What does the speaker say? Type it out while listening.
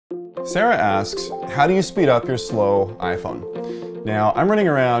Sarah asks, how do you speed up your slow iPhone? Now, I'm running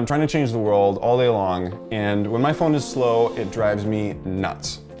around trying to change the world all day long, and when my phone is slow, it drives me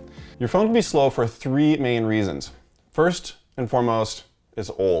nuts. Your phone can be slow for three main reasons. First and foremost,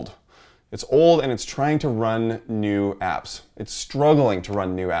 it's old. It's old and it's trying to run new apps. It's struggling to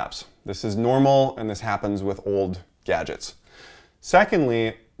run new apps. This is normal and this happens with old gadgets.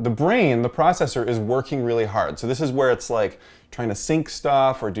 Secondly, the brain, the processor, is working really hard. So this is where it's like trying to sync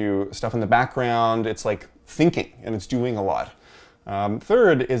stuff or do stuff in the background. It's like thinking and it's doing a lot.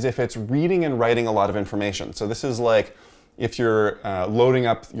 Third is if it's reading and writing a lot of information. So this is like if you're loading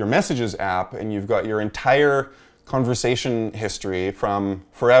up your Messages app and you've got your entire conversation history from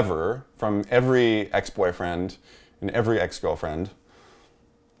forever, from every ex-boyfriend and every ex-girlfriend,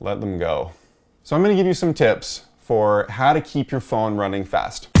 let them go. So I'm going to give you some tips for how to keep your phone running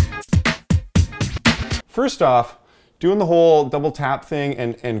fast. First off, doing the whole double tap thing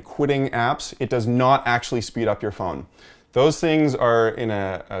and quitting apps, it does not actually speed up your phone. Those things are in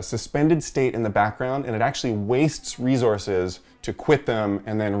a suspended state in the background, and it actually wastes resources to quit them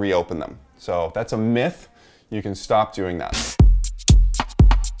and then reopen them. So that's a myth. You can stop doing that.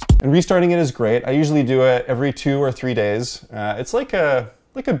 And restarting it is great. I usually do it every 2 or 3 days. It's like a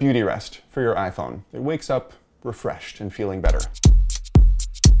beauty rest for your iPhone. It wakes up refreshed and feeling better.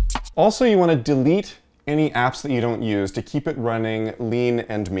 Also, you want to delete any apps that you don't use to keep it running lean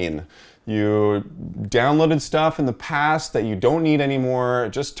and mean. You downloaded stuff in the past that you don't need anymore,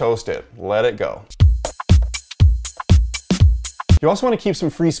 just toast it, let it go. You also want to keep some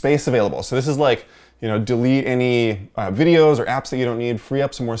free space available. So this is like, delete any videos or apps that you don't need, free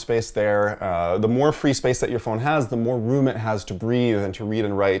up some more space there. The more free space that your phone has, the more room it has to breathe and to read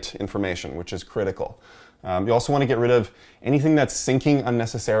and write information, which is critical. You also want to get rid of anything that's syncing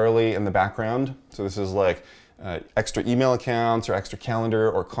unnecessarily in the background. So this is like extra email accounts or extra calendar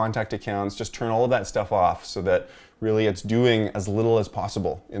or contact accounts. Just turn all of that stuff off so that really it's doing as little as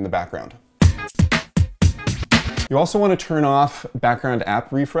possible in the background. You also want to turn off background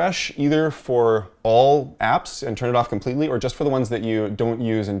app refresh, either for all apps and turn it off completely, or just for the ones that you don't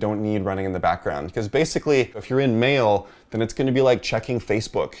use and don't need running in the background. Because basically, if you're in Mail, then it's going to be like checking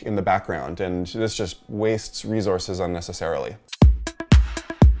Facebook in the background, and this just wastes resources unnecessarily.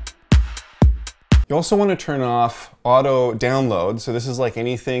 You also want to turn off auto download. So this is like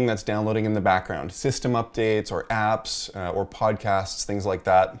anything that's downloading in the background, system updates or apps or podcasts, things like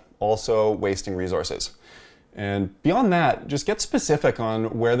that, also wasting resources. And beyond that, just get specific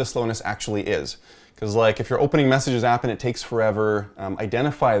on where the slowness actually is. Because like if you're opening Messages app and it takes forever,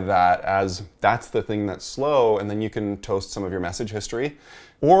 identify that as that's the thing that's slow, and then you can toast some of your message history.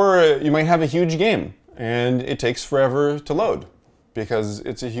 Or you might have a huge game and it takes forever to load because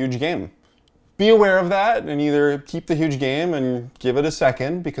it's a huge game. Be aware of that and either keep the huge game and give it a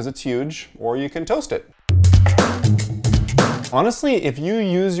second because it's huge, or you can toast it. Honestly, if you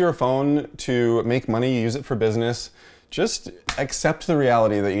use your phone to make money, you use it for business, just accept the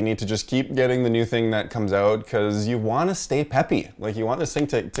reality that you need to just keep getting the new thing that comes out because you want to stay peppy. Like you want this thing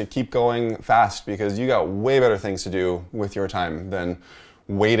to keep going fast because you got way better things to do with your time than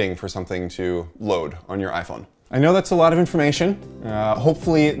waiting for something to load on your iPhone. I know that's a lot of information.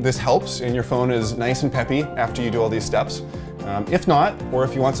 Hopefully this helps and your phone is nice and peppy after you do all these steps. If not, or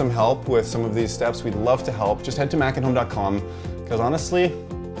if you want some help with some of these steps, we'd love to help. Just head to macandhome.com because honestly,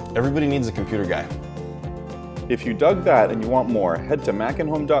 everybody needs a computer guy. If you dug that and you want more, head to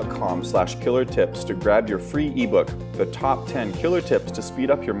macandhome.com/killer-tips to grab your free ebook, The Top 10 Killer Tips to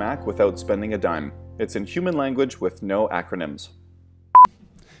Speed Up Your Mac Without Spending a Dime. It's in human language with no acronyms.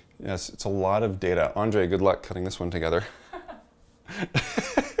 Yes, it's a lot of data. Andre, good luck cutting this one together.